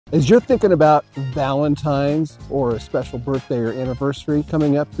As you're thinking about Valentine's or a special birthday or anniversary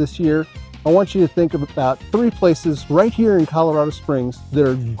coming up this year, I want you to think about 3 places right here in Colorado Springs that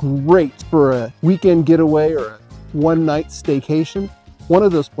are great for a weekend getaway or a one-night staycation. One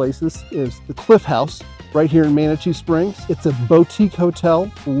of those places is the Cliff House right here in Manitou Springs. It's a boutique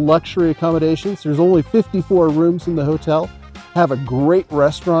hotel, luxury accommodations. There's only 54 rooms in the hotel, have a great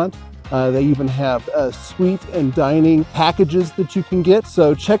restaurant. They even have suite and dining packages that you can get.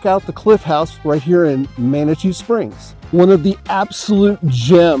 So check out the Cliff House right here in Manitou Springs. One of the absolute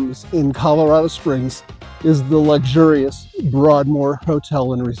gems in Colorado Springs is the luxurious Broadmoor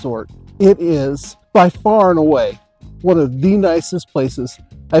Hotel and Resort. It is by far and away one of the nicest places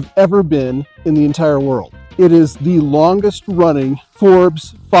I've ever been in the entire world. It is the longest running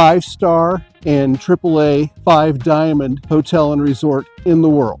Forbes 5-star and AAA 5-diamond hotel and resort in the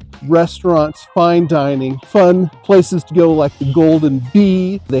world. Restaurants, fine dining, fun places to go like the Golden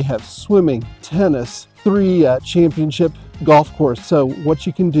Bee. They have swimming, tennis, 3 championship golf course. So what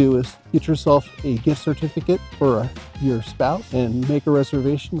you can do is get yourself a gift certificate for your spouse and make a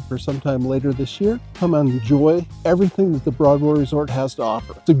reservation for sometime later this year. Come and enjoy everything that the Broadmoor Resort has to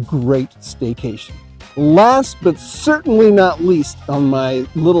offer. It's a great staycation. Last but certainly not least on my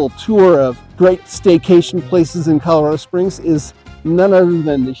little tour of great staycation places in Colorado Springs is none other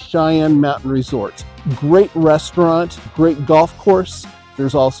than the Cheyenne Mountain Resort. Great restaurant, great golf course.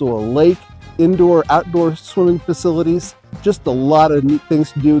 There's also a lake, indoor, outdoor swimming facilities. Just a lot of neat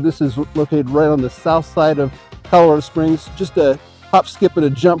things to do. This is located right on the south side of Colorado Springs, just a hop, skip, and a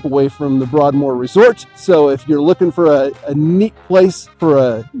jump away from the Broadmoor Resort. So if you're looking for a neat place for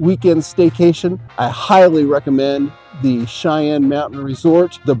a weekend staycation, I highly recommend the Cheyenne Mountain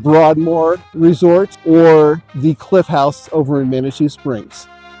Resort, the Broadmoor Resort, or the Cliff House over in Manitou Springs.